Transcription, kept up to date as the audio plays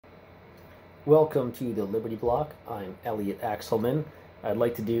Welcome to the Liberty Block. I'm Elliot Axelman. I'd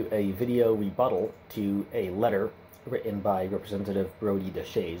like to do a video rebuttal to a letter written by Representative Brody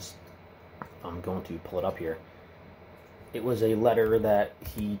DeShays. I'm going to pull it up here. It was a letter that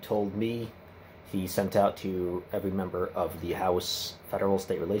he told me he sent out to every member of the House Federal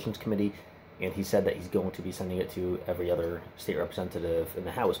State Relations Committee, and he said that he's going to be sending it to every other state representative in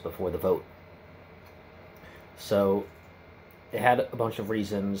the House before the vote. So it had a bunch of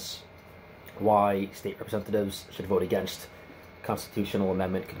reasons why state representatives should vote against Constitutional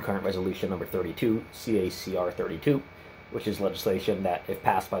Amendment Concurrent Resolution number 32, CACR 32, which is legislation that, if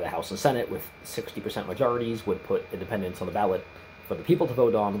passed by the House and Senate with 60% majorities, would put independence on the ballot for the people to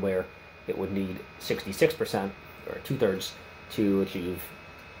vote on, where it would need 66%, or two-thirds, to achieve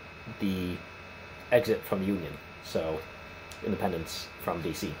the exit from the Union, so independence from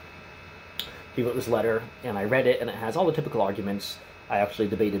D.C. He wrote this letter, and I read it, and it has all the typical arguments. I actually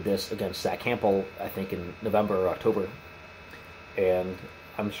debated this against Zach Campbell, I think in November or October, and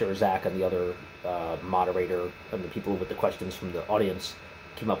I'm sure Zach and the other moderator and the people with the questions from the audience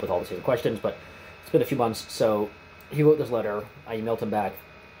came up with all the same questions, but it's been a few months. So he wrote this letter. I emailed him back,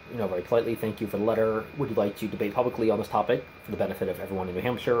 very politely, thank you for the letter. Would you like to debate publicly on this topic for the benefit of everyone in New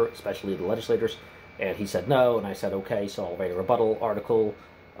Hampshire, especially the legislators? And he said no, and I said, okay, so I'll write a rebuttal article.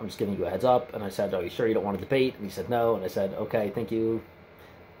 I'm just giving you a heads up. And I said, are you sure you don't want to debate? And he said no, and I said, okay, thank you.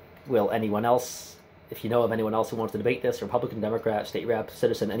 Will anyone else, if you know of anyone else who wants to debate this, Republican, Democrat, state rep,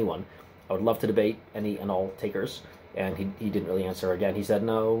 citizen, anyone, I would love to debate any and all takers. And he didn't really answer again. He said,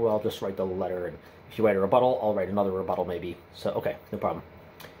 no, I'll just write the letter, and if you write a rebuttal, I'll write another rebuttal maybe. So, okay, no problem.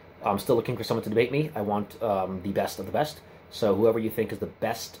 I'm still looking for someone to debate me. I want the best of the best. So whoever you think is the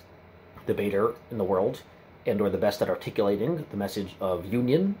best debater in the world, and or the best at articulating the message of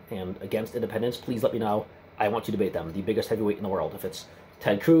union and against independence, please let me know. I want to debate them, the biggest heavyweight in the world. If it's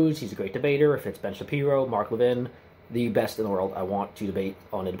Ted Cruz, he's a great debater. If it's Ben Shapiro, Mark Levin, the best in the world, I want to debate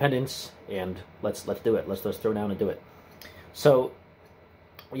on independence, and let's do it. Let's throw down and do it. So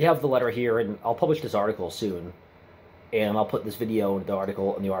we have the letter here, and I'll publish this article soon, and I'll put this video in the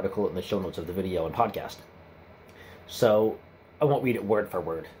article in the show notes of the video and podcast. So I won't read it word for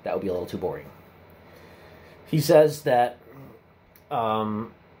word. That would be a little too boring. He says that it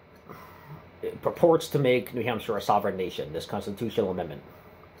purports to make New Hampshire a sovereign nation, this constitutional amendment.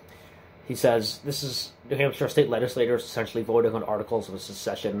 He says, this is New Hampshire state legislators essentially voting on articles of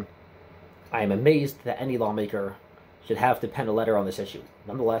secession. I am amazed that any lawmaker should have to pen a letter on this issue.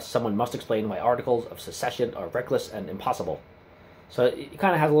 Nonetheless, someone must explain why articles of secession are reckless and impossible. So it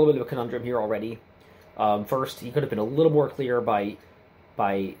kind of has a little bit of a conundrum here already. First, he could have been a little more clear by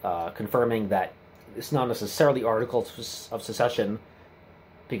confirming that it's not necessarily articles of secession,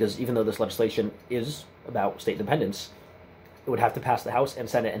 because even though this legislation is about state independence, it would have to pass the House and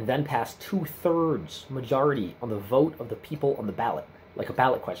Senate and then pass two-thirds majority on the vote of the people on the ballot, like a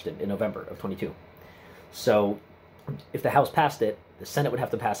ballot question in November of 22. So if the House passed it, the Senate would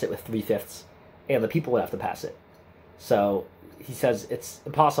have to pass it with 3/5, and the people would have to pass it. So he says it's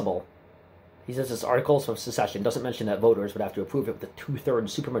impossible. He says it's articles of secession, doesn't mention that voters would have to approve it with a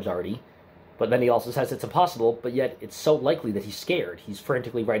two-thirds supermajority. But then he also says it's impossible, but yet it's so likely that he's scared. He's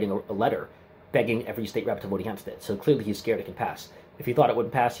frantically writing a letter begging every state rep to vote against it. So clearly he's scared it can pass. If he thought it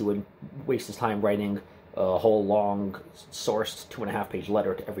wouldn't pass, he would waste his time writing a whole long, sourced 2.5-page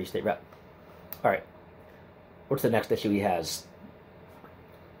letter to every state rep. All right. What's the next issue he has?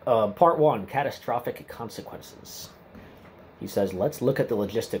 Part 1, catastrophic consequences. He says, let's look at the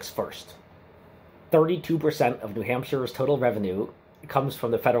logistics first. 32% of New Hampshire's total revenue comes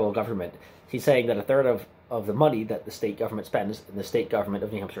from the federal government. He's saying that a third of the money that the state government spends, and the state government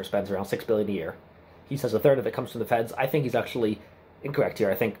of New Hampshire spends around $6 billion a year. He says a third of it comes from the feds. I think he's actually incorrect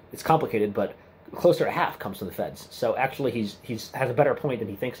here. I think it's complicated, but closer to half comes from the feds. So actually he's has a better point than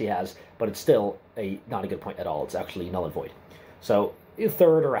he thinks he has, but it's still not a good point at all. It's actually null and void. So a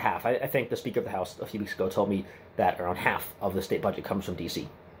third or a half. I think the Speaker of the House a few weeks ago told me that around half of the state budget comes from D.C.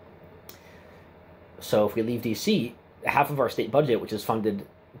 So if we leave D.C., half of our state budget, which is funded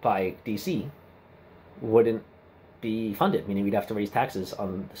by D.C., wouldn't be funded, meaning we'd have to raise taxes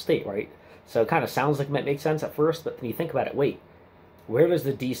on the state, right? So it kind of sounds like it might make sense at first, but when you think about it, wait, where does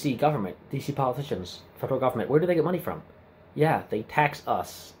the D.C. government, D.C. politicians, federal government, where do they get money from? Yeah, they tax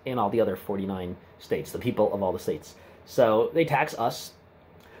us and all the other 49 states, the people of all the states. So they tax us.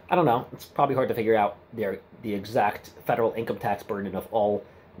 I don't know. It's probably hard to figure out the exact federal income tax burden of all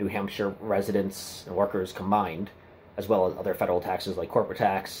New Hampshire residents and workers combined, as well as other federal taxes like corporate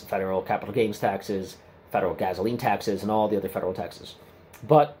tax, federal capital gains taxes, federal gasoline taxes, and all the other federal taxes.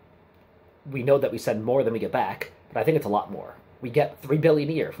 But we know that we send more than we get back, but I think it's a lot more. We get $3 billion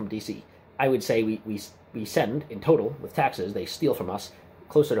a year from D.C. I would say we send, in total, with taxes, they steal from us,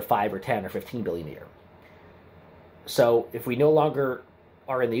 closer to 5 or 10 or 15 billion a year. So if we no longer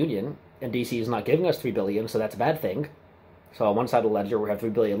are in the union, and DC is not giving us 3 billion, so that's a bad thing. So on one side of the ledger, we have 3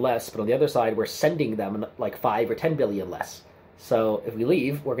 billion less, but on the other side, we're sending them like 5 or 10 billion less. So if we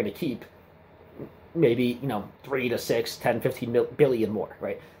leave, we're going to keep maybe, 3 to 6, 10, 15 billion more,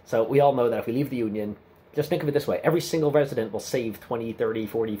 right? So we all know that if we leave the union, just think of it this way. Every single resident will save 20, 30,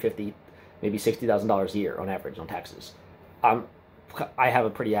 40, 50, maybe $60,000 a year on average on taxes. I have a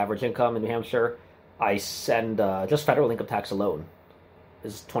pretty average income in New Hampshire. I send, just federal income tax alone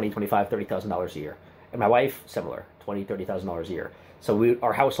is $20, $25, $30,000 a year. And my wife, similar, $20, $30,000 a year. So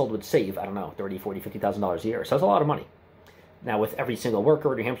our household would save, I don't know, $30, $40, $50,000 a year. So that's a lot of money. Now with every single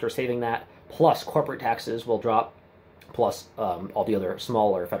worker in New Hampshire saving that, plus corporate taxes will drop, plus all the other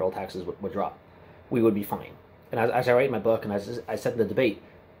smaller federal taxes would drop, we would be fine. And as I write in my book, and as I said in the debate,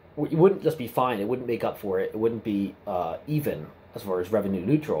 it wouldn't just be fine, it wouldn't make up for it, it wouldn't be even as far as revenue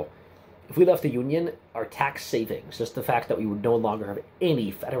neutral. If we left the union, our tax savings, just the fact that we would no longer have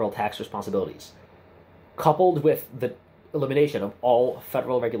any federal tax responsibilities, coupled with the elimination of all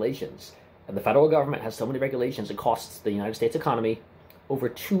federal regulations, and the federal government has so many regulations, it costs the United States economy over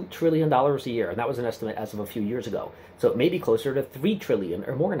 $2 trillion a year, and that was an estimate as of a few years ago. So it may be closer to $3 trillion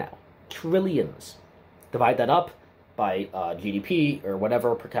or more now. Trillions. Divide that up by GDP or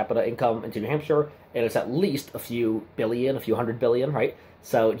whatever per capita income into New Hampshire, and it's at least a few billion, a few hundred billion, right?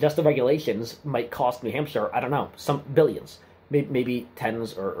 So just the regulations might cost New Hampshire, I don't know, some billions, maybe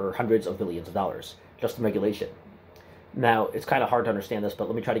tens or hundreds of billions of dollars, just in regulation. Now, it's kind of hard to understand this, but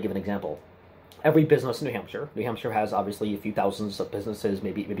let me try to give an example. Every business in New Hampshire has obviously a few thousands of businesses,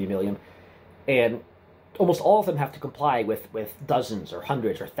 maybe a million, and almost all of them have to comply with dozens or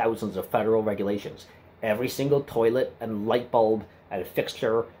hundreds or thousands of federal regulations. Every single toilet and light bulb and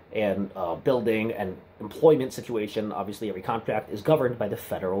fixture and building and employment situation, obviously every contract is governed by the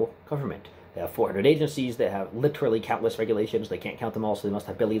federal government. They have 400 agencies, they have literally countless regulations, they can't count them all, so they must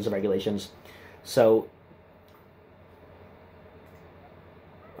have billions of regulations. So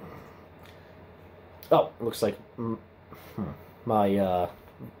oh, it looks like my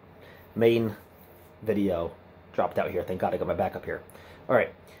main video dropped out here. Thank God I got my backup here. All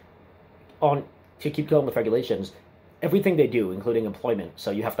right. To keep going with regulations, everything they do, including employment, so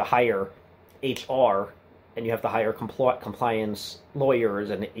you have to hire HR, and you have to hire compliance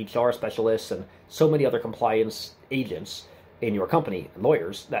lawyers and HR specialists and so many other compliance agents in your company, and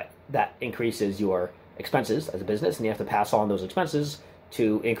lawyers, that increases your expenses as a business, and you have to pass on those expenses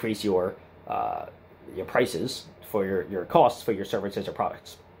to increase your prices for your costs for your services or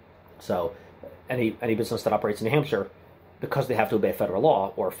products. So any business that operates in New Hampshire, because they have to obey federal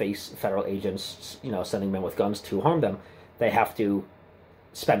law or face federal agents, sending men with guns to harm them, they have to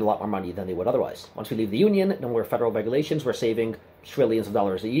spend a lot more money than they would otherwise. Once we leave the union, no more federal regulations, we're saving trillions of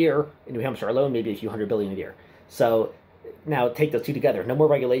dollars a year. In New Hampshire alone, maybe a few hundred billion a year. So now take those two together. No more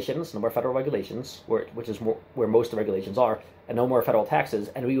regulations, no more federal regulations, which is where most of the regulations are, and no more federal taxes,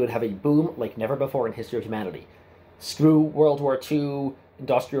 and we would have a boom like never before in history of humanity. Screw World War II,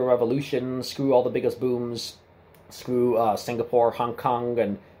 Industrial Revolution, screw all the biggest booms, screw Singapore, Hong Kong,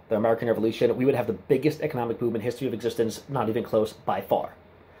 and the American Revolution. We would have the biggest economic boom in history of existence, not even close, by far.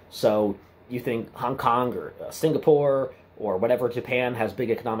 So you think Hong Kong or Singapore or whatever, Japan has big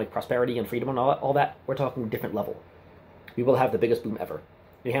economic prosperity and freedom and all that, we're talking a different level. We will have the biggest boom ever.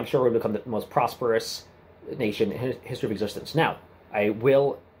 New Hampshire will become the most prosperous nation in history of existence. Now, I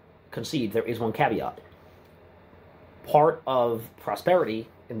will concede there is one caveat. Part of prosperity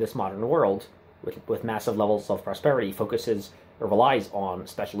in this modern world, with massive levels of prosperity, focuses or relies on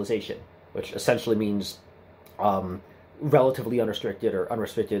specialization, which essentially means relatively unrestricted or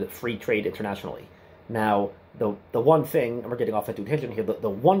unrestricted free trade internationally. Now, the one thing, and we're getting off into a tangent here, the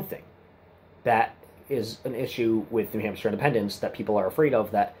one thing that is an issue with New Hampshire independence that people are afraid of,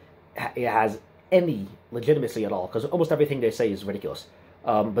 that it has any legitimacy at all, because almost everything they say is ridiculous.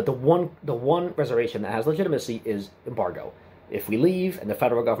 But the one reservation that has legitimacy is embargo. If we leave and the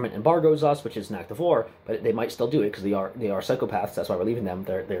federal government embargoes us, which is an act of war, but they might still do it because they are psychopaths. That's why we're leaving them.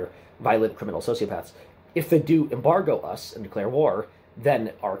 They're violent criminal sociopaths. If they do embargo us and declare war,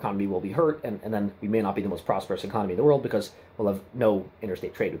 then our economy will be hurt, and then we may not be the most prosperous economy in the world because we'll have no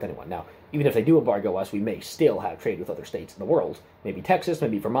interstate trade with anyone. Now, even if they do embargo us, we may still have trade with other states in the world. Maybe Texas,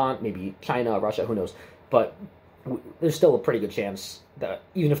 maybe Vermont, maybe China, Russia, who knows. But there's still a pretty good chance that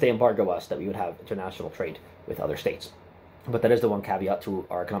even if they embargo us, that we would have international trade with other states. But that is the one caveat to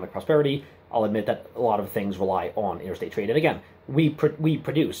our economic prosperity. I'll admit that a lot of things rely on interstate trade. And again, we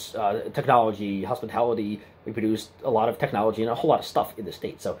produce technology, hospitality, we produce a lot of technology and a whole lot of stuff in the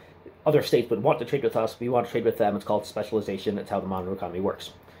state. So other states would want to trade with us. We want to trade with them. It's called specialization. It's how the modern economy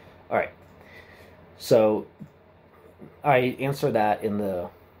works. All right. So I answer that in the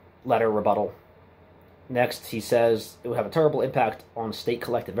letter rebuttal. Next, he says it would have a terrible impact on state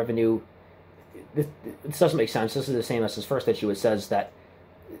collected revenue. This doesn't make sense. This is the same as his first issue. It says that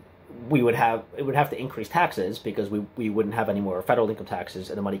it would have to increase taxes because we wouldn't have any more federal income taxes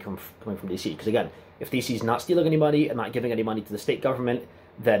and the money coming from D.C. Because again, if D.C. is not stealing any money and not giving any money to the state government,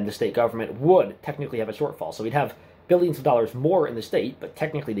 then the state government would technically have a shortfall. So we'd have billions of dollars more in the state, but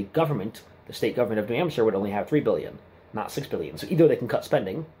technically the state government of New Hampshire would only have $3 billion, not $6 billion. So either they can cut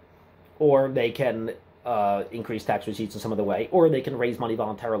spending, or they can increase tax receipts in some other way, or they can raise money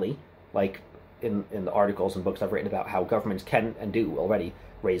voluntarily, like in the articles and books I've written about how governments can and do already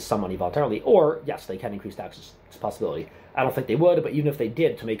raise some money voluntarily, or yes, they can increase taxes. It's a possibility. I don't think they would, but even if they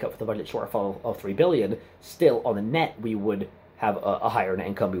did, to make up for the budget shortfall of $3 billion, still on the net we would have a higher net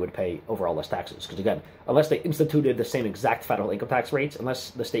income. We would pay overall less taxes. Because again, unless they instituted the same exact federal income tax rates,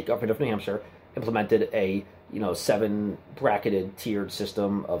 unless the state government of New Hampshire implemented a 7 bracketed tiered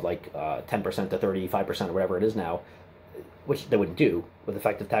system of like 10% to 35% or whatever it is now, which they wouldn't do, with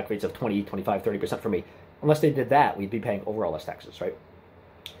effective tax rates of 20, 25, 30% for me. Unless they did that, we'd be paying overall less taxes, right?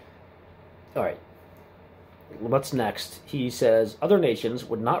 All right. What's next? He says, other nations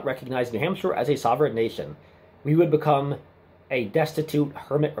would not recognize New Hampshire as a sovereign nation. We would become a destitute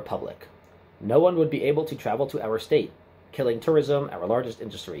hermit republic. No one would be able to travel to our state, killing tourism, our largest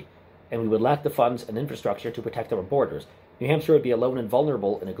industry, and we would lack the funds and infrastructure to protect our borders. New Hampshire would be alone and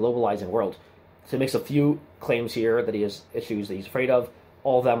vulnerable in a globalizing world. So he makes a few claims here that he has issues that he's afraid of.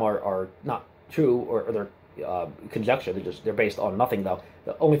 All of them are not true, or they're conjecture. They're based on nothing, though.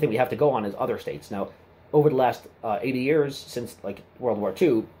 The only thing we have to go on is other states. Now, over the last 80 years, since like World War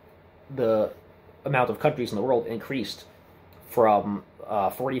II, the amount of countries in the world increased from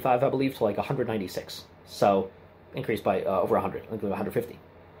 45, I believe, to like 196. So increased by over 100, I think 150.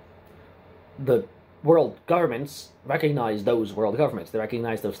 The world governments recognize those world governments. They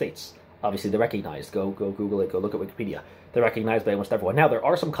recognize those states. Obviously, they're recognized. Go Google it. Go look at Wikipedia. They're recognized by almost everyone. Now, there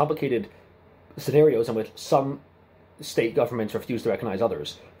are some complicated scenarios in which some state governments refuse to recognize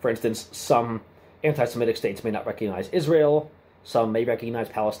others. For instance, some anti-Semitic states may not recognize Israel. Some may recognize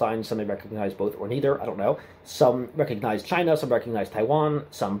Palestine. Some may recognize both or neither. I don't know. Some recognize China. Some recognize Taiwan.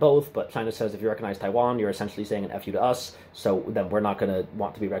 Some both. But China says if you recognize Taiwan, you're essentially saying an F you to us. So then we're not going to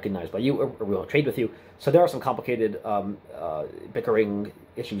want to be recognized by you, or we won't trade with you. So there are some complicated bickering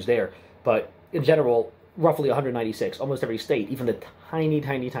issues there. But in general, roughly 196, almost every state, even the tiny,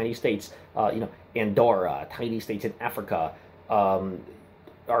 tiny, tiny states, Andorra, tiny states in Africa,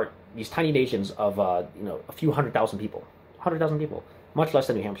 are these tiny nations of, a few 100,000 people. 100,000 people, much less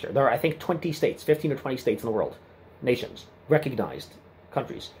than New Hampshire. There are, I think, 20 states, 15 or 20 states in the world, nations, recognized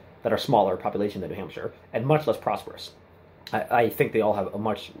countries that are smaller population than New Hampshire and much less prosperous. I think they all have a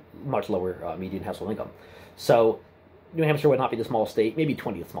much, much lower median household income. So New Hampshire would not be the smallest state, maybe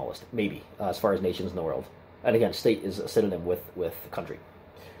 20th smallest, maybe, as far as nations in the world. And again, state is a synonym with country.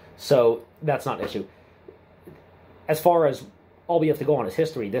 So that's not an issue. As far as all we have to go on is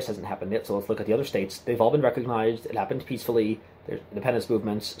history, this hasn't happened yet, so let's look at the other states. They've all been recognized. It happened peacefully. There's independence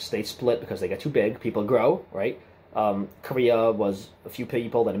movements. States split because they get too big. People grow, right? Korea was a few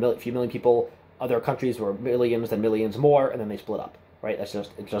people, then a few million people. Other countries were millions, then millions more, and then they split up, right? It's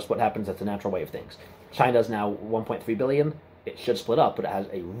just what happens. That's a natural way of things. China's now 1.3 billion. It should split up, but it has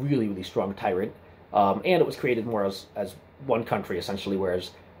a really, really strong tyrant. And it was created more as one country, essentially,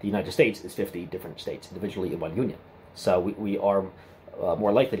 whereas the United States is 50 different states individually in one union. So we are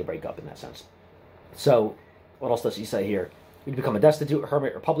more likely to break up in that sense. So what else does he say here? We'd become a destitute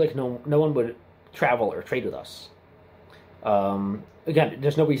hermit republic. No one would travel or trade with us. Again,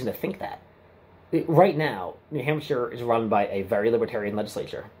 there's no reason to think that. Right now, New Hampshire is run by a very libertarian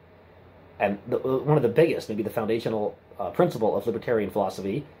legislature. And one of the biggest, maybe the foundational principle of libertarian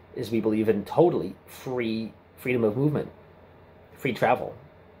philosophy is we believe in totally freedom of movement, free travel.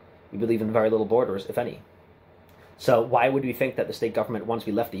 We believe in very little borders, if any. So why would we think that the state government, once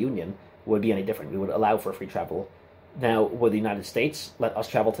we left the Union, would be any different? We would allow for free travel. Now, would the United States let us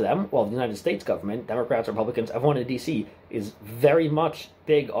travel to them? Well, the United States government, Democrats, Republicans, everyone in D.C. is very much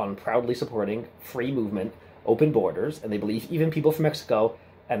big on proudly supporting free movement, open borders, and they believe even people from Mexico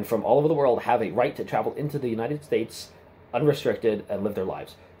and from all over the world have a right to travel into the United States unrestricted and live their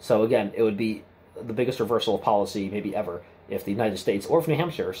lives. So again, it would be the biggest reversal of policy maybe ever if the United States or if New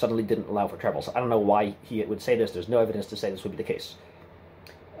Hampshire suddenly didn't allow for travel. So I don't know why he would say this. There's no evidence to say this would be the case.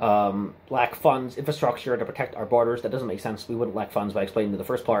 lack funds, infrastructure to protect our borders. That doesn't make sense. We wouldn't lack funds by explaining in the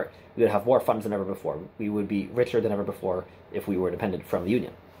first part. We would have more funds than ever before. We would be richer than ever before if we were independent from the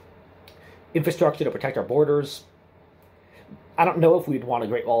Union. Infrastructure to protect our borders. I don't know if we'd want a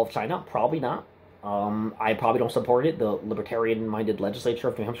Great Wall of China. Probably not. I probably don't support it. The libertarian-minded legislature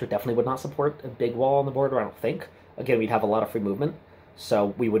of New Hampshire definitely would not support a big wall on the border, I don't think. Again, we'd have a lot of free movement,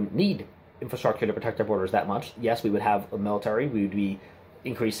 so we wouldn't need infrastructure to protect our borders that much. Yes, we would have a military. We would be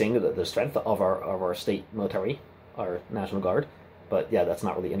increasing the strength of our state military, our National Guard, but yeah, that's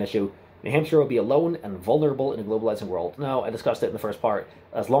not really an issue. New Hampshire will be alone and vulnerable in a globalizing world. No, I discussed it in the first part.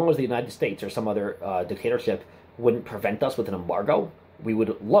 As long as the United States or some other dictatorship wouldn't prevent us with an embargo, we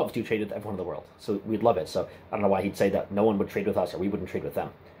would love to trade with everyone in the world. So we'd love it. So I don't know why he'd say that no one would trade with us or we wouldn't trade with them.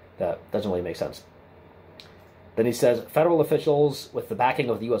 That doesn't really make sense. Then he says, federal officials with the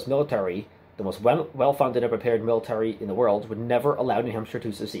backing of the U.S. military, the most well-funded and prepared military in the world, would never allow New Hampshire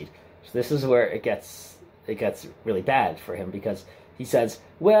to secede. So this is where it gets really bad for him, because he says,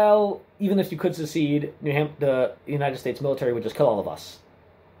 well, even if you could secede, the United States military would just kill all of us.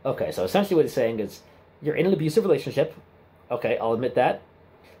 Okay, so essentially what he's saying is, you're in an abusive relationship. Okay, I'll admit that.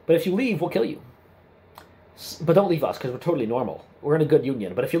 But if you leave, we'll kill you. But don't leave us, because we're totally normal. We're in a good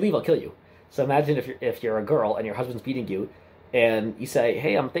union. But if you leave, I'll kill you. So imagine if you're a girl and your husband's beating you, and you say,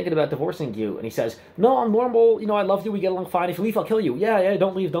 hey, I'm thinking about divorcing you. And he says, no, I'm normal. I love you. We get along fine. If you leave, I'll kill you. Yeah,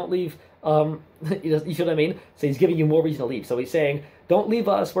 don't leave. You see what I mean? So he's giving you more reason to leave. So he's saying, don't leave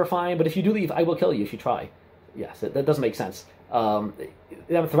us. We're fine. But if you do leave, I will kill you if you try. Yes, that doesn't make sense. Them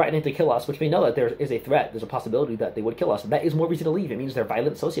threatening to kill us, which we know that there is a threat. There's a possibility that they would kill us. That is more reason to leave. It means they're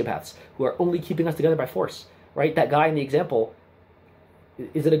violent sociopaths who are only keeping us together by force. Right? That guy in the example,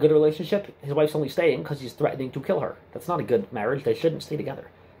 is it a good relationship? His wife's only staying because he's threatening to kill her. That's not a good marriage. They shouldn't stay together.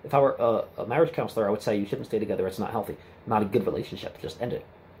 If I were a marriage counselor, I would say you shouldn't stay together. It's not healthy. Not a good relationship. Just end it.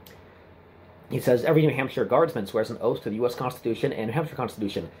 He says, every New Hampshire guardsman swears an oath to the U.S. Constitution and New Hampshire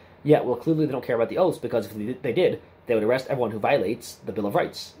Constitution. Yeah, well, clearly they don't care about the oaths, because if they did, they would arrest everyone who violates the Bill of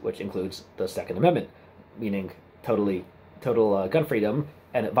Rights, which includes the Second Amendment, meaning total gun freedom,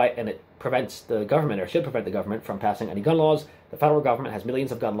 and it prevents the government, or should prevent the government, from passing any gun laws. The federal government has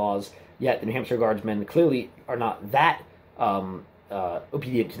millions of gun laws, yet the New Hampshire Guardsmen clearly are not that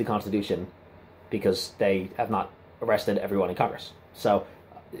obedient to the Constitution, because they have not arrested everyone in Congress. So,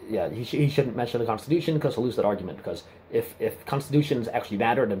 yeah, he shouldn't mention the Constitution, because he'll lose that argument, because if constitutions actually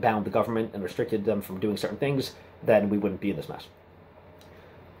mattered and bound the government and restricted them from doing certain things, then we wouldn't be in this mess.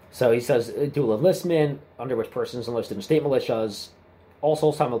 So he says, dual enlistment, under which persons enlisted in state militias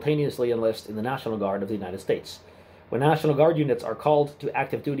also simultaneously enlist in the National Guard of the United States. When National Guard units are called to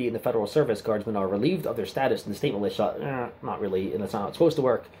active duty in the federal service, guardsmen are relieved of their status in the state militia. Not really, and that's not how it's supposed to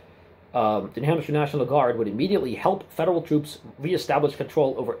work. The New Hampshire National Guard would immediately help federal troops reestablish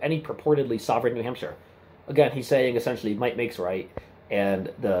control over any purportedly sovereign New Hampshire. Again, he's saying essentially might makes right,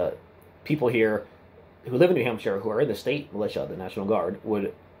 and the people here who live in New Hampshire, who are in the state militia, the National Guard,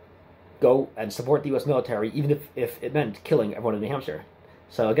 would go and support the U.S. military, even if it meant killing everyone in New Hampshire.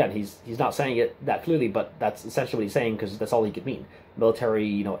 So again, he's not saying it that clearly, but that's essentially what he's saying, because that's all he could mean.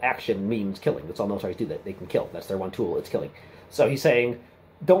 Military, action means killing. That's all militaries do. That they can kill. That's their one tool. It's killing. So he's saying,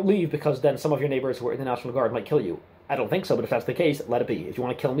 don't leave, because then some of your neighbors who are in the National Guard might kill you. I don't think so, but if that's the case, let it be. If you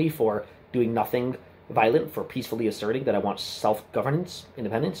want to kill me for doing nothing violent, for peacefully asserting that I want self-governance,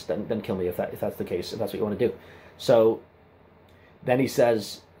 independence, then kill me if that's the case, if that's what you want to do. So then he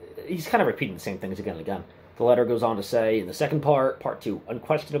says, he's kind of repeating the same things again and again. The letter goes on to say, in the second part, part 2,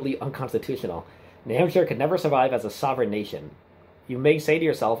 unquestionably unconstitutional. New Hampshire could never survive as a sovereign nation. You may say to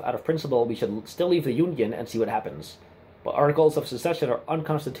yourself, out of principle, we should still leave the Union and see what happens. But articles of secession are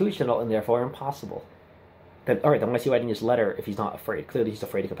unconstitutional and therefore impossible. Then, all right, then why is he writing his letter if he's not afraid? Clearly he's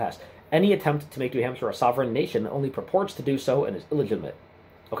afraid he could pass. Any attempt to make New Hampshire a sovereign nation only purports to do so and is illegitimate.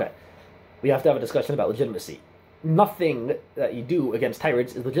 Okay, we have to have a discussion about legitimacy. Nothing that you do against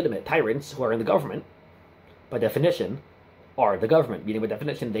tyrants is legitimate. Tyrants who are in the government, by definition, are the government. Meaning, by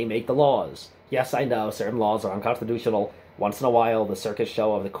definition, they make the laws. Yes, I know, certain laws are unconstitutional. Once in a while, the circus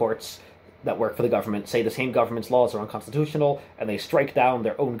show of the courts that work for the government say the same government's laws are unconstitutional, and they strike down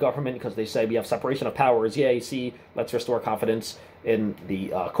their own government because they say we have separation of powers. Yay, see, let's restore confidence in the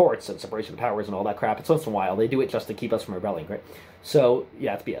courts and separation of powers and all that crap. It's once in a while. They do it just to keep us from rebelling, right? So,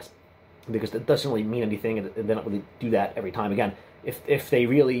 yeah, it's BS. Because it doesn't really mean anything, and they don't really do that every time. Again, if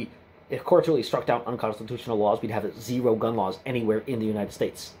courts really struck down unconstitutional laws, we'd have zero gun laws anywhere in the United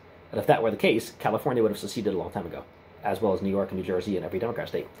States. And if that were the case, California would have seceded a long time ago, as well as New York and New Jersey and every Democrat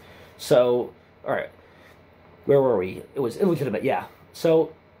state. So, all right, where were we? It was illegitimate, yeah.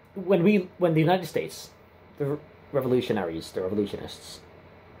 So, when the United States, the revolutionists,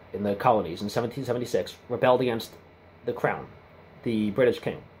 in the colonies in 1776 rebelled against the crown, the British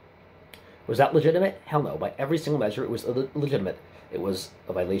king. Was that legitimate? Hell no. By every single measure, it was illegitimate. It was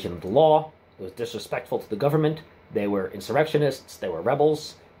a violation of the law. It was disrespectful to the government. They were insurrectionists. They were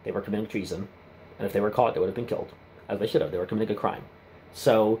rebels. They were committing treason. And if they were caught, they would have been killed, as they should have. They were committing a crime.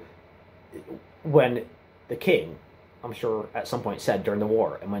 So when the king, I'm sure at some point said during the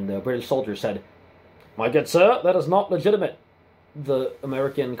war, and when the British soldiers said, "My good sir, that is not legitimate," the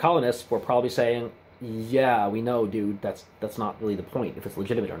American colonists were probably saying, "Yeah, we know, dude, that's not really the point, if it's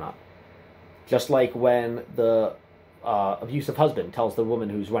legitimate or not." Just like when the abusive husband tells the woman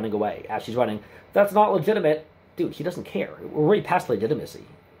who's running away, as she's running, "That's not legitimate." Dude, she doesn't care. We're way past legitimacy.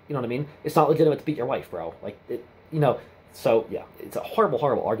 You know what I mean? It's not legitimate to beat your wife, bro. Like, so, yeah, it's a horrible,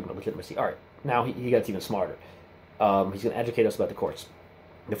 horrible argument of legitimacy. All right, now he gets even smarter. He's going to educate us about the courts.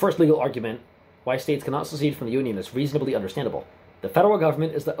 The first legal argument, why states cannot secede from the Union, is reasonably understandable. The federal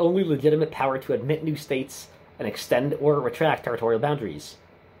government is the only legitimate power to admit new states and extend or retract territorial boundaries.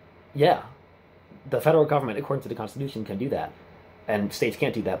 Yeah, the federal government, according to the Constitution, can do that. And states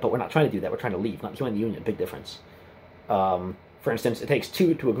can't do that, but we're not trying to do that. We're trying to leave, not join the Union. Big difference. For instance, it takes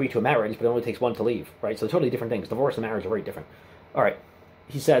two to agree to a marriage, but it only takes one to leave, right? So totally different things. Divorce and marriage are very different. All right.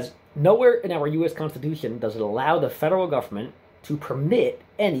 He says, nowhere in our U.S. Constitution does it allow the federal government to permit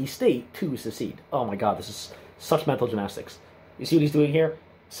any state to secede. Oh my God, this is such mental gymnastics. You see what he's doing here?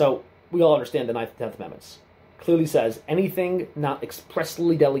 So we all understand the 9th and 10th Amendments. Clearly says anything not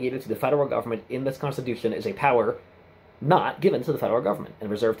expressly delegated to the federal government in this Constitution is a power not given to the federal government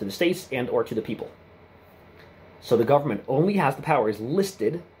and reserved to the states and or to the people. So the government only has the powers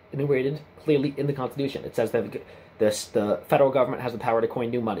listed, enumerated clearly in the Constitution. It says that the federal government has the power to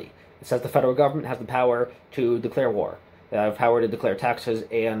coin new money. It says the federal government has the power to declare war. They have power to declare taxes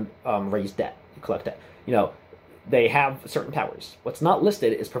and raise debt, collect debt. They have certain powers. What's not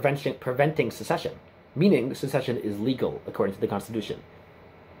listed is preventing secession, meaning secession is legal according to the Constitution.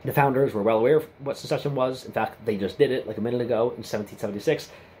 The founders were well aware of what secession was. In fact, they just did it like a minute ago in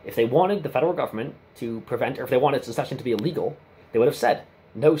 1776. If they wanted the federal government to prevent, or if they wanted secession to be illegal, they would have said,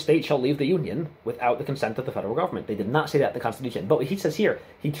 no state shall leave the Union without the consent of the federal government. They did not say that in the Constitution. But he says here,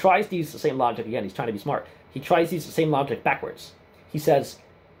 he tries to use the same logic again. He's trying to be smart. He tries to use the same logic backwards. He says,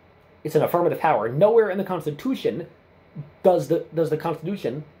 it's an affirmative power. Nowhere in the Constitution does the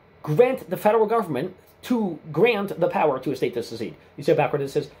Constitution grant the federal government to grant the power to a state to secede. You see how backward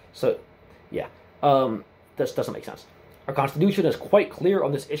this is? So, yeah. This doesn't make sense. Our Constitution is quite clear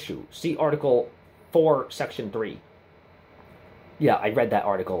on this issue. See Article 4, Section 3. Yeah, I read that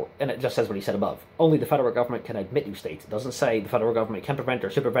article, and it just says what he said above. Only the federal government can admit new states. It doesn't say the federal government can prevent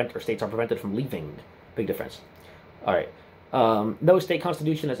or should prevent or states are prevented from leaving. Big difference. All right. No state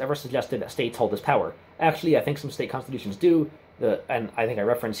constitution has ever suggested that states hold this power. Actually, I think some state constitutions do. And I think I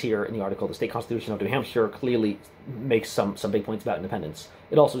reference here in the article, the state constitution of New Hampshire clearly makes some big points about independence.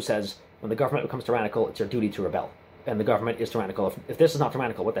 It also says, when the government becomes tyrannical, it's your duty to rebel. And the government is tyrannical. If this is not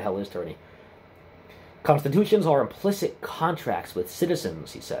tyrannical, what the hell is tyranny? Constitutions are implicit contracts with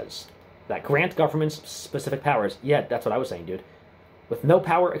citizens, he says, that grant governments specific powers. Yeah, that's what I was saying, dude. With no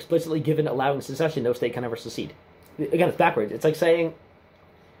power explicitly given allowing secession, no state can ever secede. Again, it's backwards. It's like saying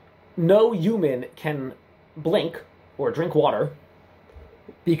no human can blink or drink water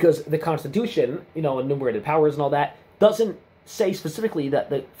because the Constitution, enumerated powers and all that, doesn't say specifically that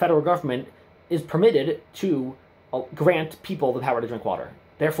the federal government is permitted to grant people the power to drink water.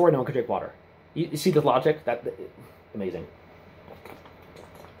 Therefore, no one can drink water. You see the logic? Amazing.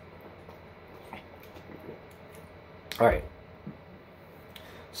 All right.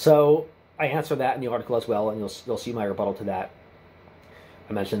 So I answer that in the article as well, and you'll see my rebuttal to that.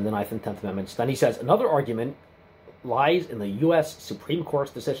 I mentioned the 9th and 10th Amendments. Then he says, another argument lies in the U.S. Supreme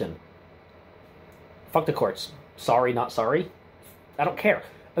Court's decision. Fuck the courts. Sorry, not sorry. I don't care.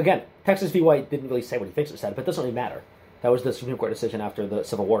 Again, Texas v. White didn't really say what he thinks it said, but it doesn't really matter. That was the Supreme Court decision after the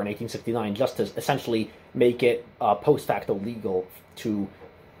Civil War in 1869, just to essentially make it post facto legal to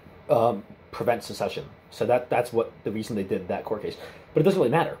prevent secession. So that's what the reason they did that court case. But it doesn't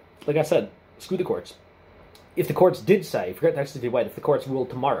really matter. Like I said, screw the courts. If the courts did say, forget Texas v. White, if the courts ruled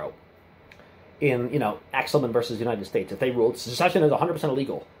tomorrow in, Axelman versus United States, if they ruled secession is 100%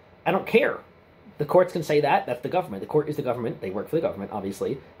 illegal, I don't care. The courts can say that. That's the government. The court is the government. They work for the government,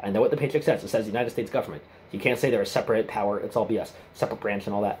 obviously. I know what the paycheck says. It says United States government. You can't say they're a separate power. It's all BS. Separate branch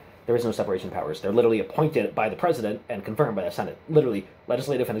and all that. There is no separation of powers. They're literally appointed by the president and confirmed by the Senate. Literally,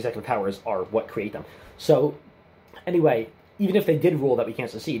 legislative and executive powers are what create them. So, anyway, even if they did rule that we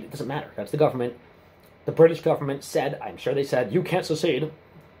can't secede, it doesn't matter. That's the government. The British government said, I'm sure they said, you can't secede.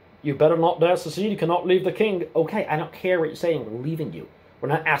 You better not dare secede. You cannot leave the king. Okay, I don't care what you're saying. We're leaving you. We're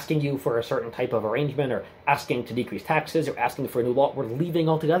not asking you for a certain type of arrangement or asking to decrease taxes or asking for a new law. We're leaving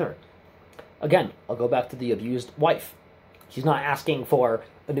altogether. Again, I'll go back to the abused wife. She's not asking for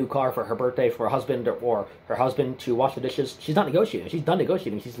a new car for her birthday for her husband or her husband to wash the dishes. She's not negotiating. She's done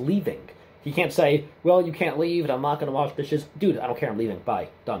negotiating. She's leaving. He can't say, well, you can't leave and I'm not going to wash dishes. Dude, I don't care. I'm leaving. Bye.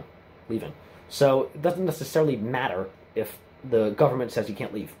 Done. Leaving. So it doesn't necessarily matter if the government says you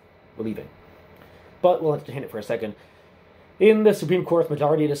can't leave. We're leaving. But we'll entertain it for a second. In the Supreme Court's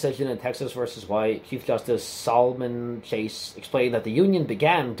majority decision in Texas versus White, Chief Justice Solomon Chase explained that the Union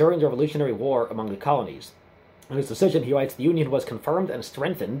began during the Revolutionary War among the colonies. In his decision, he writes, the Union was confirmed and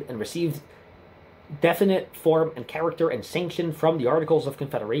strengthened and received definite form and character and sanction from the Articles of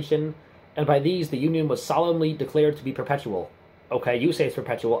Confederation, and by these the Union was solemnly declared to be perpetual. Okay, you say it's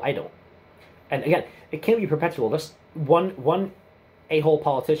perpetual, I don't. And again, it can't be perpetual. This one a-hole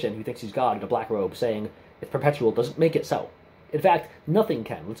politician who thinks he's God in a black robe saying it's perpetual doesn't make it so. In fact, nothing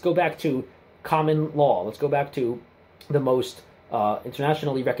can. Let's go back to common law. Let's go back to the most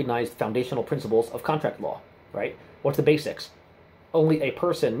internationally recognized foundational principles of contract law, right? What's the basics? Only a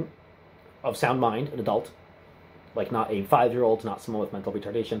person of sound mind, an adult, like not a 5-year-old, not someone with mental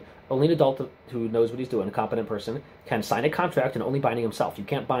retardation, only an adult who knows what he's doing, a competent person, can sign a contract and only binding himself. You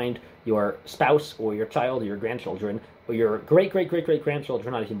can't bind your spouse or your child or your grandchildren or your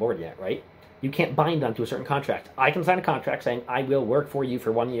great-great-great-great-grandchildren, not even born yet, right? You can't bind them to a certain contract. I can sign a contract saying, I will work for you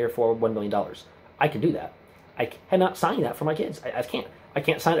for 1 year for $1 million. I can do that. I cannot sign that for my kids. I can't. I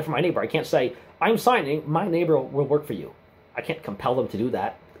can't sign it for my neighbor. I can't say, I'm signing, my neighbor will work for you. I can't compel them to do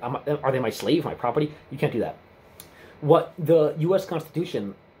that. Are they my slave, my property? You can't do that. What the U.S.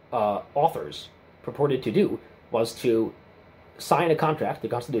 Constitution authors purported to do was to sign a contract, the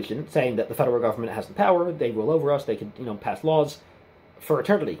Constitution, saying that the federal government has the power, they rule over us, they can pass laws for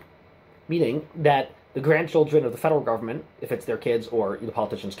eternity. Meaning that the grandchildren of the federal government, if it's their kids or the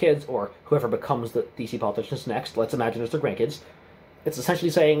politicians' kids or whoever becomes the D.C. politicians next, let's imagine it's their grandkids, it's essentially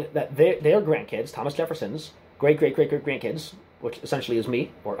saying that their grandkids, Thomas Jefferson's great-great-great-great-grandkids, which essentially is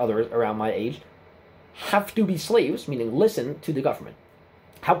me or others around my age, have to be slaves, meaning listen to the government.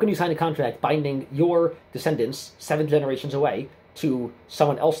 How can you sign a contract binding your descendants 7 generations away to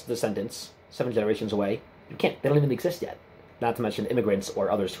someone else's descendants 7 generations away? You can't. They don't even exist yet. Not to mention immigrants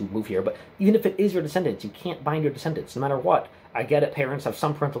or others who move here. But even if it is your descendants, you can't bind your descendants, no matter what. I get it. Parents have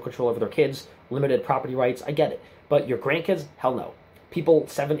some parental control over their kids, limited property rights. I get it. But your grandkids, hell no. People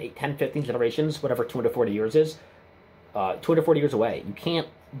 7, 8, 10, 15 generations, whatever 240 years is, 240 years away. You can't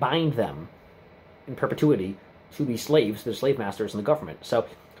bind them in perpetuity to be slaves, to slave masters in the government. So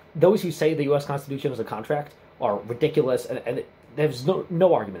those who say the U.S. Constitution is a contract are ridiculous, and there's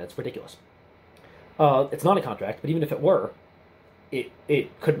no argument. It's ridiculous. It's not a contract, but even if it were,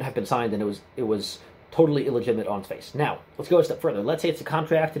 it couldn't have been signed, and it was totally illegitimate on its face. Now, let's go a step further. Let's say it's a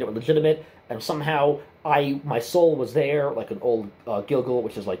contract and it was legitimate, and somehow my soul was there, like an old Gilgal,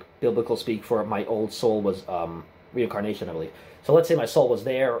 which is like biblical speak for my old soul was reincarnation, I believe. So let's say my soul was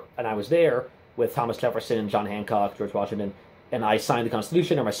there, and I was there with Thomas Jefferson, John Hancock, George Washington, and I signed the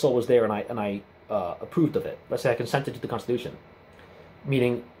Constitution, or my soul was there, and I approved of it. Let's say I consented to the Constitution,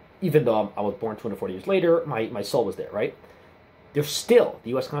 meaning even though I was born 240 years later, my soul was there, right? There's still, the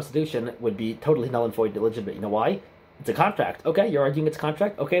U.S. Constitution would be totally null and void, illegitimate. You know why? It's a contract. Okay, you're arguing it's a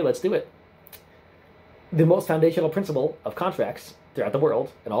contract? Okay, let's do it. The most foundational principle of contracts throughout the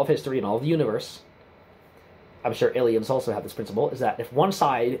world, in all of history, in all of the universe, I'm sure aliens also have this principle, is that if one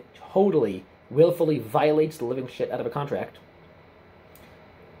side totally, willfully violates the living shit out of a contract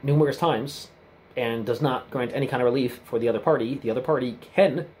numerous times and does not grant any kind of relief for the other party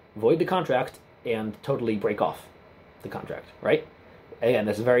can void the contract and totally break off the contract, right? Again,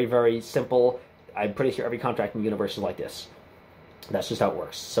 that's very, very simple. I'm pretty sure every contract in the universe is like this. That's just how it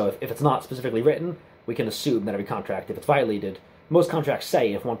works. So if it's not specifically written, we can assume that every contract, if it's violated, most contracts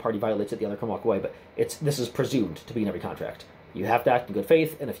say if one party violates it, the other can walk away, but this is presumed to be in every contract. You have to act in good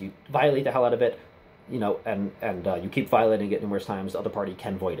faith, and if you violate the hell out of it, and you keep violating it numerous times, the other party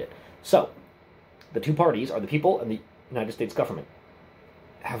can void it. So, the two parties are the people and the United States government.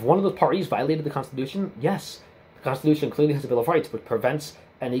 Have one of those parties violated the Constitution? Yes. The Constitution clearly has a Bill of Rights, which prevents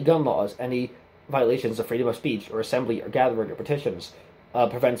any gun laws, any violations of freedom of speech or assembly or gathering or petitions,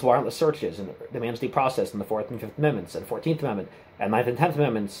 prevents warrantless searches, and demands due process in the 4th and 5th Amendments, and 14th Amendment, and 9th and 10th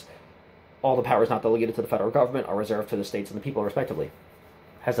Amendments. All the powers not delegated to the federal government are reserved to the states and the people, respectively.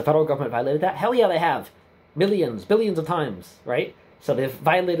 Has the federal government violated that? Hell yeah, they have. Millions, billions of times, right? So they've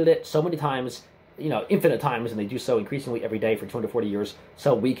violated it so many times, infinite times, and they do so increasingly every day for 240 years,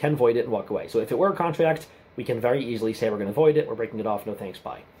 so we can void it and walk away. So if it were a contract, we can very easily say we're going to void it, we're breaking it off, no thanks,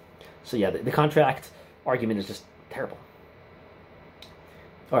 bye. So yeah, the contract argument is just terrible.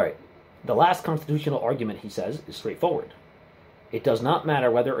 All right. The last constitutional argument, he says, is straightforward. It does not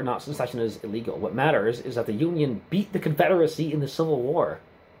matter whether or not secession is illegal. What matters is that the Union beat the Confederacy in the Civil War.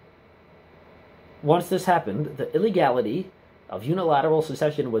 Once this happened, the illegality of unilateral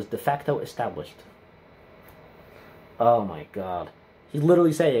secession was de facto established. Oh my God. He's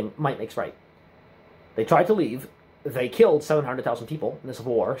literally saying, might makes right. They tried to leave. They killed 700,000 people in the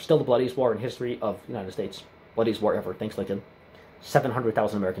Civil War, still the bloodiest war in history of the United States. Bloodiest war ever, thanks Lincoln.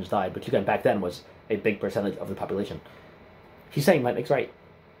 700,000 Americans died, which again, back then was a big percentage of the population. He's saying might makes right.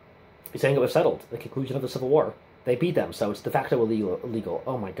 He's saying it was settled, the conclusion of the Civil War. They beat them, so it's de facto illegal.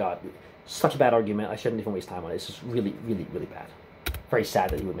 Oh my God. Such a bad argument. I shouldn't even waste time on it. It's just really, really, really bad. Very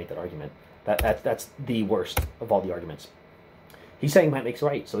sad that he would make that argument. That's the worst of all the arguments. He's saying might makes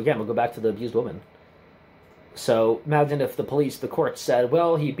right. So again, we'll go back to the abused woman. So imagine if the police, the court said,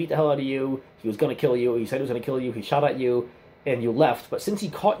 well, he beat the hell out of you, he was going to kill you, he said he was going to kill you, he shot at you, and you left. But since he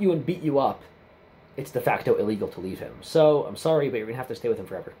caught you and beat you up, it's de facto illegal to leave him. So I'm sorry, but you're going to have to stay with him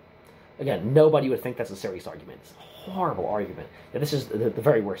forever. Again, nobody would think that's a serious argument. It's a horrible argument. Yeah, this is the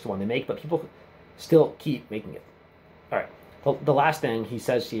very worst one they make, but people still keep making it. All right. The last thing he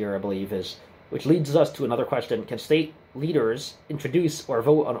says here, I believe, is, which leads us to another question. Can state leaders introduce or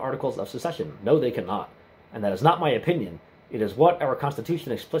vote on articles of secession? No, they cannot. And that is not my opinion. It is what our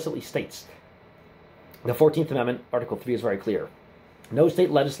Constitution explicitly states. The 14th Amendment, Article 3, is very clear. No state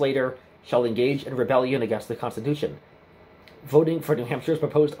legislator shall engage in rebellion against the Constitution. Voting for New Hampshire's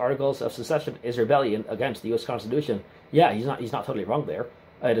proposed articles of secession is rebellion against the U.S. Constitution. Yeah, he's not totally wrong there.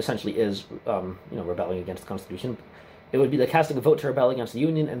 It essentially is, rebelling against the Constitution. It would be the casting a vote to rebel against the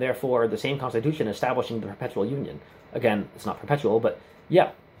Union, and therefore the same Constitution establishing the perpetual Union. Again, it's not perpetual, but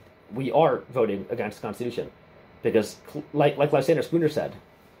yeah, we are voting against the Constitution. Because, like Lysander Spooner said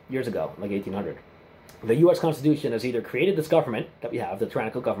years ago, like 1800, the U.S. Constitution has either created this government that we have, the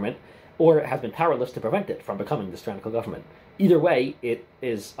tyrannical government, or it has been powerless to prevent it from becoming this tyrannical government. Either way, it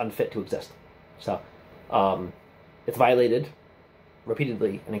is unfit to exist. So, it's violated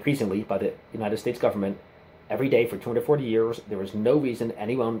repeatedly and increasingly by the United States government every day for 240 years. There is no reason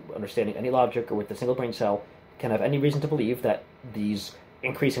anyone understanding any logic or with a single brain cell can have any reason to believe that these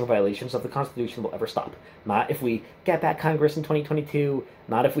increasing violations of the Constitution will ever stop. Not if we get back Congress in 2022,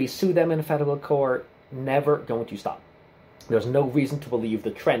 not if we sue them in federal court, never going to stop. There's no reason to believe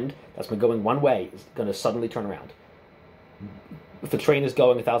the trend that's been going one way is going to suddenly turn around. If the train is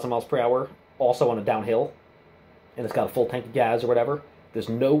going 1,000 miles per hour, also on a downhill, and it's got a full tank of gas or whatever, there's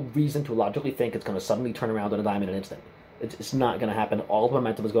no reason to logically think it's going to suddenly turn around on a dime in an instant. It's not going to happen. All the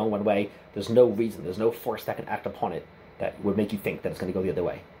momentum is going one way. There's no reason. There's no force that can act upon it that would make you think that it's going to go the other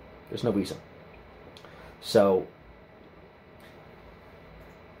way. There's no reason. So,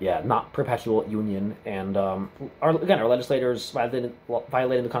 yeah, not perpetual union. And our legislators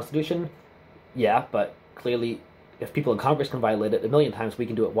violating the Constitution, yeah, but clearly if people in Congress can violate it 1,000,000 times, we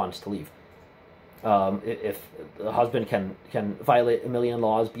can do it once to leave. If the husband can violate 1,000,000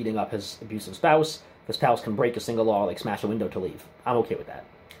 laws beating up his abusive spouse, the spouse can break a single law, like smash a window to leave. I'm okay with that.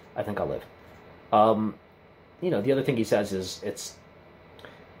 I think I'll live. The other thing he says is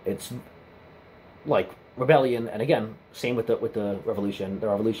it's like rebellion, and again, same with the revolution. The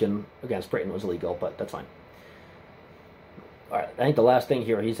revolution against Britain was illegal, but that's fine. All right, I think the last thing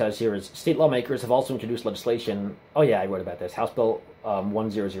here he says here is state lawmakers have also introduced legislation. Oh yeah, I wrote about this. House Bill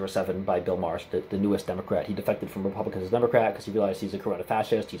 1007 by Bill Marsh, the newest Democrat. He defected from Republicans as Democrat because he realized he's a corona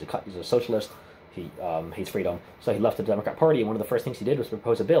fascist. He's a socialist. He hates freedom, so he left the Democrat Party. And one of the first things he did was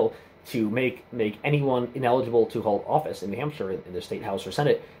propose a bill to make anyone ineligible to hold office in New Hampshire in the state house or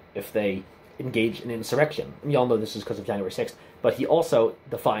Senate if they engage in insurrection. And you all know this is because of January 6th. But he also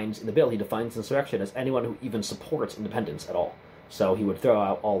defines insurrection as anyone who even supports independence at all. So he would throw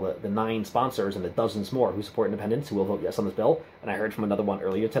out all the 9 sponsors and the dozens more who support independence who will vote yes on this bill. And I heard from another one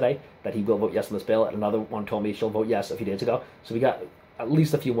earlier today that he will vote yes on this bill, and another one told me she'll vote yes a few days ago. So we got at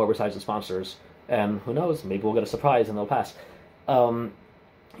least a few more besides the sponsors. And who knows, maybe we'll get a surprise and they'll pass.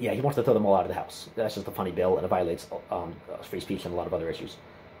 Yeah, he wants to throw them all out of the House. That's just a funny bill, and it violates free speech and a lot of other issues.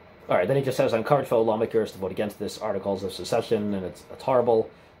 All right, then he just says, I encourage fellow lawmakers to vote against this articles of secession, and it's horrible.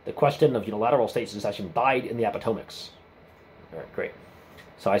 The question of unilateral state secession died in the Appomattox. All right, great.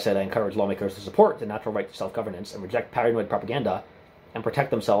 So I said I encourage lawmakers to support the natural right to self-governance and reject paranoid propaganda and protect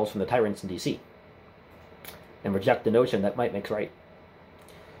themselves from the tyrants in D.C. and reject the notion that might makes right.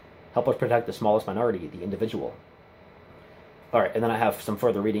 Help us protect the smallest minority, the individual. All right, and then I have some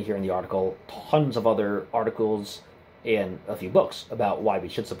further reading here in the article, tons of other articles and a few books about why we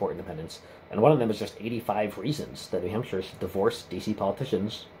should support independence. And one of them is just 85 reasons that New Hampshire should divorce D.C.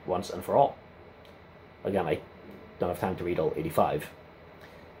 politicians once and for all. Again, I don't have time to read all 85.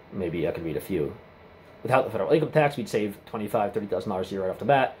 maybe I could read a few. Without the federal income tax, we'd save $25,000, $30,000 a year right off the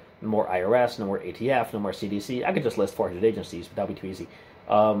bat. No more IRS, no more ATF, no more CDC. I could just list 400 agencies, but that'd be too easy.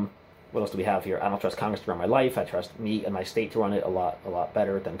 What else do we have here? I don't trust Congress to run my life. I trust me and my state to run it a lot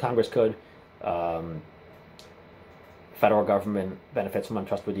better than Congress could. Federal government benefits from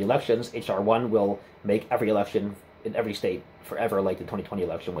untrustworthy elections. H.R. 1 will make every election in every state forever like the 2020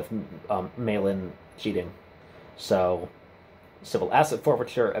 election with mail-in cheating. So, civil asset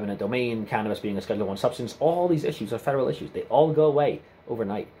forfeiture, eminent domain, cannabis being a Schedule I substance, all these issues are federal issues. They all go away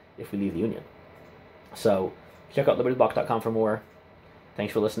overnight if we leave the Union. So, check out libertybox.com for more.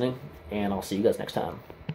 Thanks for listening, and I'll see you guys next time.